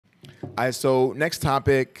So next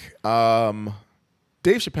topic.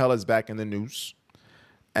 Dave Chappelle is back in the news.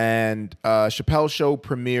 And Chappelle's show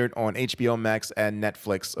premiered on HBO Max and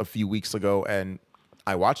Netflix a few weeks ago, and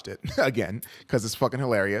I watched it again because it's fucking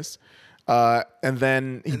hilarious. And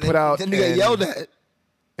then he put out... Then you got yelled at.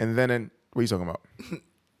 And then... what are you talking about?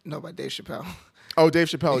 No, by Dave Chappelle. Oh, Dave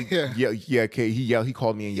Chappelle. Yeah. Okay. He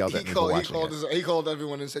called me and yelled at me for watching it. He called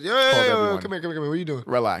everyone and said, yo, come here. What are you doing?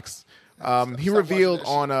 Relax. He revealed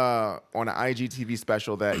on an IGTV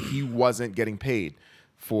special that he wasn't getting paid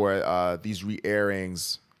for these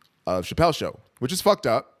re-airings of Chappelle's show, which is fucked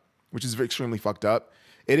up, which is extremely fucked up.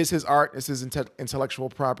 It is his art. It's his intellectual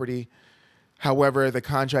property. However, the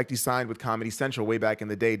contract he signed with Comedy Central way back in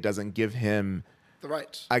the day doesn't give him the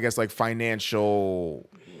rights, I guess, like financial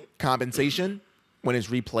compensation when it's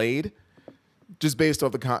replayed, just based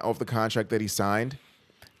off the contract that he signed.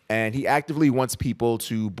 And he actively wants people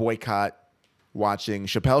to boycott watching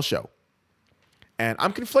Chappelle's show. And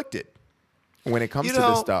I'm conflicted when it comes to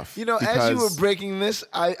this stuff. As you were breaking this,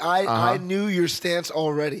 I knew your stance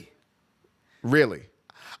already. Really?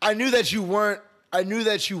 I knew that you weren't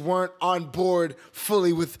on board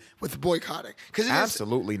fully with boycotting.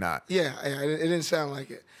 Absolutely not. Yeah, it didn't sound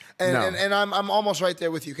like it. And I'm almost right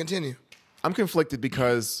there with you. Continue. I'm conflicted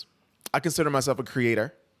because I consider myself a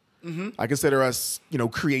creator. Mm-hmm. I consider us,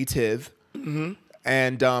 creative. Mm-hmm.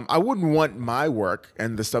 And I wouldn't want my work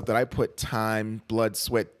and the stuff that I put time, blood,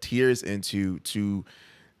 sweat, tears into to,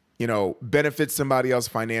 benefit somebody else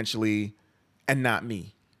financially and not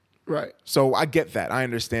me. Right. So I get that. I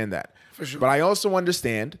understand that. For sure. But I also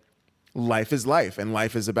understand life is life, and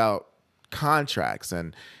life is about contracts.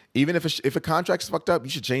 And even if a contract's fucked up, you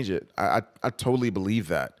should change it. I totally believe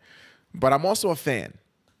that. But I'm also a fan,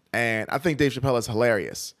 and I think Dave Chappelle is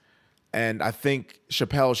hilarious. And I think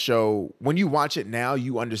Chappelle's show, when you watch it now,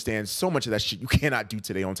 you understand so much of that shit you cannot do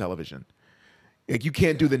today on television. Like, you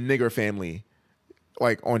can't do the nigger family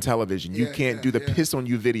like on television. You can't do the piss on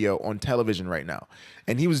you video on television right now.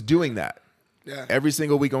 And he was doing that every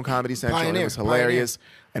single week on Comedy Central. And it was hilarious,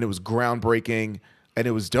 and it was groundbreaking, and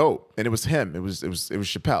it was dope. And it was him. It was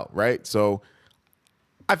Chappelle, right? So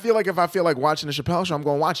I feel like if I feel like watching the Chappelle show, I'm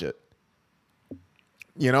going to watch it.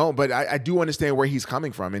 But I do understand where he's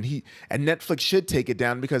coming from, and Netflix should take it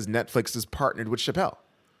down because Netflix is partnered with Chappelle.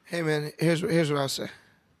 Hey man, here's what I'll say.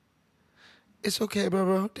 It's okay,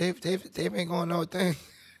 bro. Dave ain't gonna know a thing.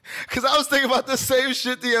 Cause I was thinking about the same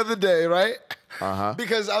shit the other day, right?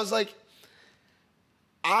 Because I was like,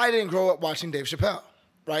 I didn't grow up watching Dave Chappelle,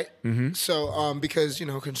 right? Mm-hmm. So because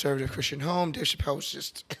conservative Christian home, Dave Chappelle was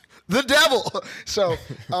just the devil. So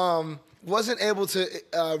wasn't able to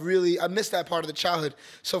really, I missed that part of the childhood.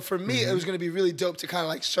 So for me, it was going to be really dope to kind of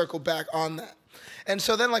like circle back on that. And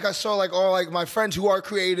so then I saw all my friends who are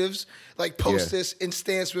creatives post this in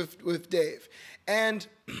stance with Dave. And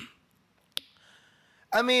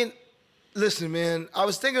I mean, listen, man, I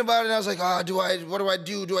was thinking about it and I was like, what do I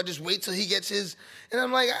do? Do I just wait till he gets his? And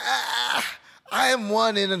I'm like, I am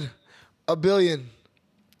one in a billion.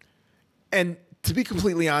 And to be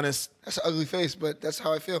completely honest, that's an ugly face, but that's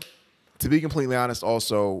how I feel. To be completely honest,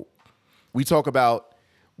 also, we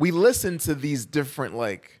listen to these different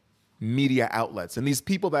media outlets and these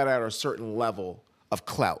people that are at a certain level of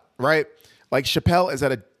clout, right? Like Chappelle is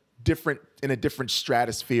in a different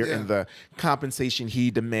stratosphere in the compensation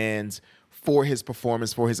he demands for his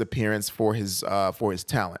performance, for his appearance, for his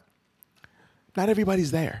talent. Not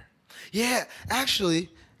everybody's there. Yeah,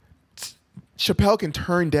 actually, Chappelle can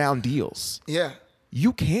turn down deals. Yeah.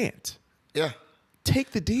 You can't. Yeah.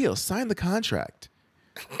 Take the deal, sign the contract,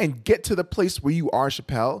 and get to the place where you are,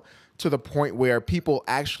 Chappelle, to the point where people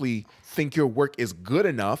actually think your work is good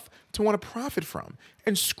enough to want to profit from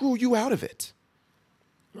and screw you out of it.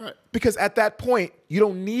 Right. Because at that point, you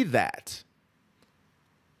don't need that.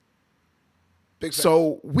 Big facts.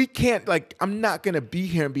 So we can't, I'm not going to be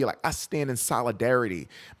here and be like, I stand in solidarity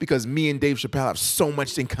because me and Dave Chappelle have so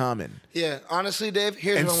much in common. Yeah, honestly, Dave,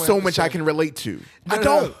 here's and what I'm so much I can relate to.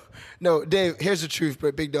 No, Dave, here's the truth,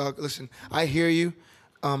 but big dog, listen, I hear you.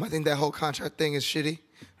 I think that whole contract thing is shitty,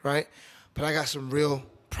 right? But I got some real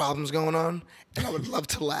problems going on, and I would love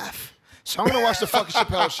to laugh. So I'm going to watch the fucking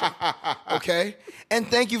Chappelle show, okay? And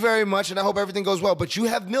thank you very much, and I hope everything goes well. But you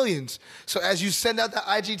have millions. So as you send out the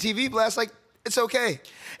IGTV blast, it's okay.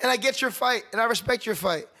 And I get your fight, and I respect your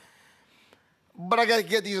fight. But I got to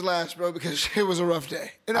get these laughs, bro, because it was a rough day.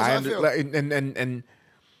 And that's how I feel. And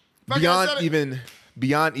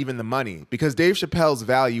beyond even the money, because Dave Chappelle's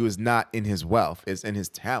value is not in his wealth, it's in his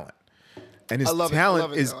talent. And his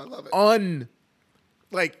talent is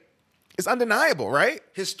it's undeniable, right?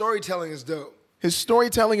 His storytelling is dope. His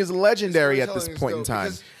storytelling is legendary at this point in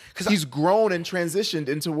time. he's grown and transitioned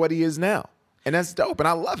into what he is now. And that's dope, and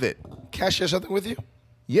I love it. Can I share something with you?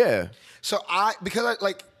 Yeah. So because I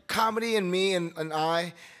like comedy and me and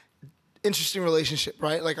I, interesting relationship,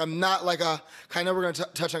 right? Like I'm not like I know we're going to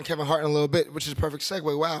touch on Kevin Hart in a little bit, which is a perfect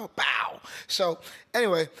segue. Wow. Bow. So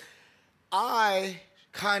anyway, I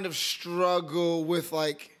kind of struggle with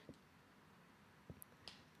like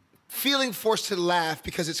feeling forced to laugh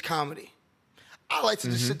because it's comedy. I like to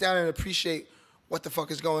just sit down and appreciate what the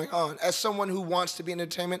fuck is going on. As someone who wants to be in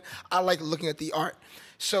entertainment, I like looking at the art.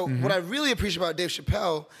 So what I really appreciate about Dave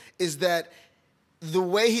Chappelle is that the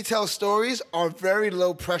way he tells stories are very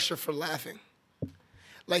low pressure for laughing.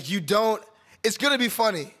 Like it's gonna be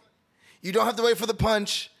funny. You don't have to wait for the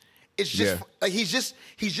punch. It's just like he's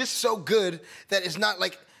just so good that it's not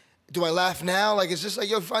like, do I laugh now? Like it's just like,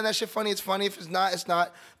 yo, if you find that shit funny, it's funny. If it's not, it's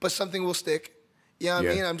not. But something will stick. You know what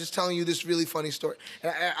I mean? I'm just telling you this really funny story.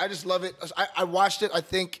 And I just love it. I watched it. I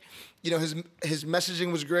think, his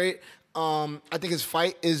messaging was great. I think his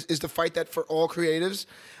fight is the fight that for all creatives.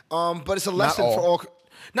 But it's a lesson for all.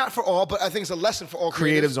 Not for all, but I think it's a lesson for all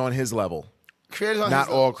creatives. Creatives on his level. Creatives on not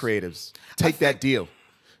his all levels. creatives. Take that deal.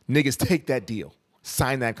 Niggas, take that deal.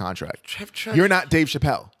 Sign that contract. You're not Dave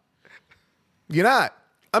Chappelle. You're not.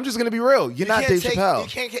 I'm just gonna be real. You're not Dave Chappelle.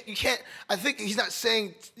 You can't. I think he's not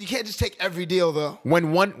saying you can't just take every deal though.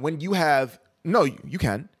 When you have you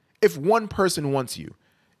can. If one person wants you,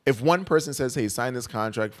 if one person says, "Hey, sign this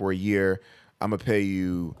contract for a year. I'm gonna pay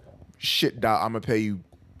you I'm gonna pay you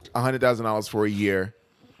 $100,000 for a year,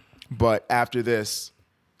 but after this,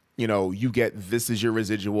 you get this is your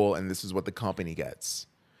residual and this is what the company gets."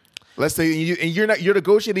 Let's say you're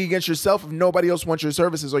negotiating against yourself if nobody else wants your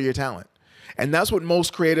services or your talent. And that's what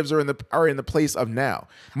most creatives are in the place of now.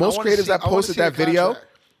 Most creatives that posted that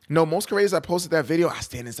video, I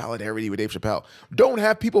stand in solidarity with Dave Chappelle. Don't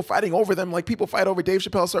have people fighting over them like people fight over Dave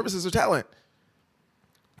Chappelle's services or talent.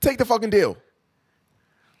 Take the fucking deal.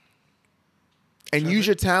 And use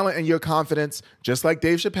your talent and your confidence, just like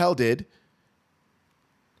Dave Chappelle did,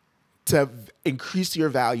 to increase your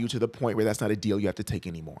value to the point where that's not a deal you have to take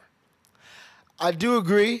anymore. I do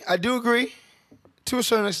agree to a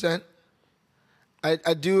certain extent.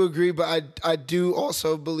 I do agree, but I do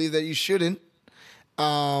also believe that you shouldn't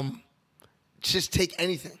just take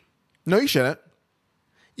anything. No, you shouldn't.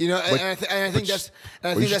 And I think that's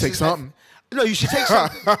take something. No, you should take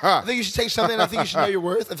something. I think you should take something. I think you should know your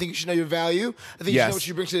worth. I think you should know your value. I think you should know what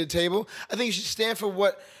you bring to the table. I think you should stand for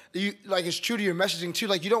what you like. It's true to your messaging too.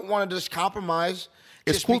 Like you don't want to just compromise.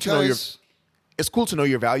 It's cool to know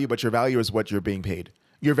your value, but your value is what you're being paid.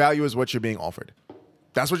 Your value is what you're being offered.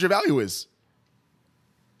 That's what your value is.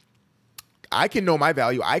 I can know my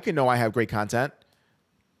value. I can know I have great content.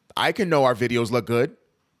 I can know our videos look good.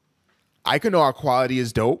 I can know our quality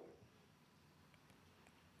is dope.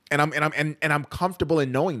 And I'm comfortable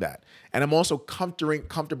in knowing that. And I'm also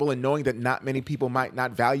comfortable in knowing that not many people might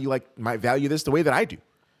value this the way that I do.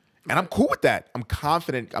 And I'm cool with that. I'm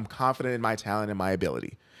confident in my talent and my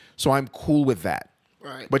ability. So I'm cool with that.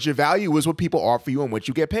 Right. But your value is what people offer you and what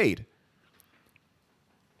you get paid.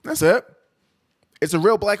 That's it. It's a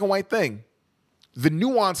real black and white thing. The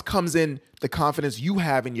nuance comes in the confidence you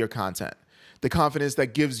have in your content. The confidence that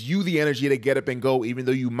gives you the energy to get up and go, even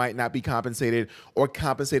though you might not be compensated or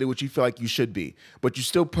compensated what you feel like you should be. But you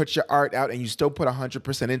still put your art out and you still put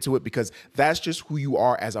 100% into it because that's just who you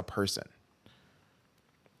are as a person.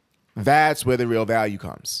 That's where the real value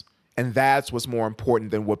comes. And that's what's more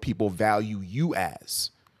important than what people value you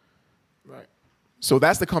as. Right. So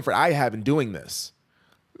that's the comfort I have in doing this.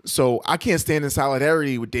 So I can't stand in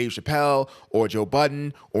solidarity with Dave Chappelle or Joe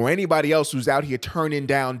Budden or anybody else who's out here turning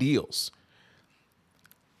down deals.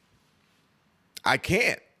 I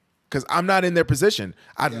can't because I'm not in their position.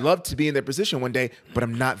 I'd love to be in their position one day, but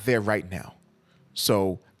I'm not there right now.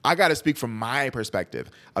 So I got to speak from my perspective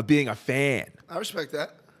of being a fan. I respect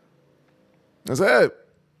that. That's it.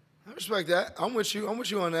 I respect that. I'm with you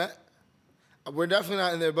on that. We're definitely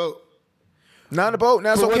not in their boat. Not in the boat.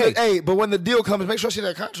 That's okay. But when the deal comes, make sure I see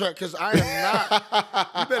that contract because I am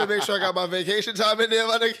not. You better make sure I got my vacation time in there,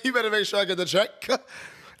 my nigga. You better make sure I get the check.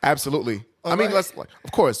 Absolutely. All I mean, right.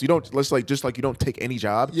 of course, you don't. Just like you don't take any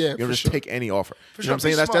job. Yeah, you don't just take any offer. For you know what I'm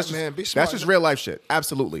saying? Be That's smart, man. Be smart. That's just real life shit.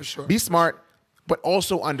 Absolutely. For sure. Be smart, but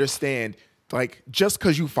also understand. Like, just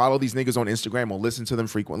because you follow these niggas on Instagram or listen to them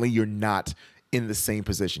frequently, you're not in the same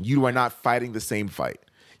position. You are not fighting the same fight.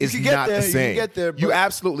 It's not the same. You can get there. You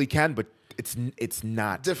absolutely can, but it's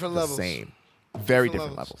not different the levels. same. Very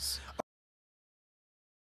different levels.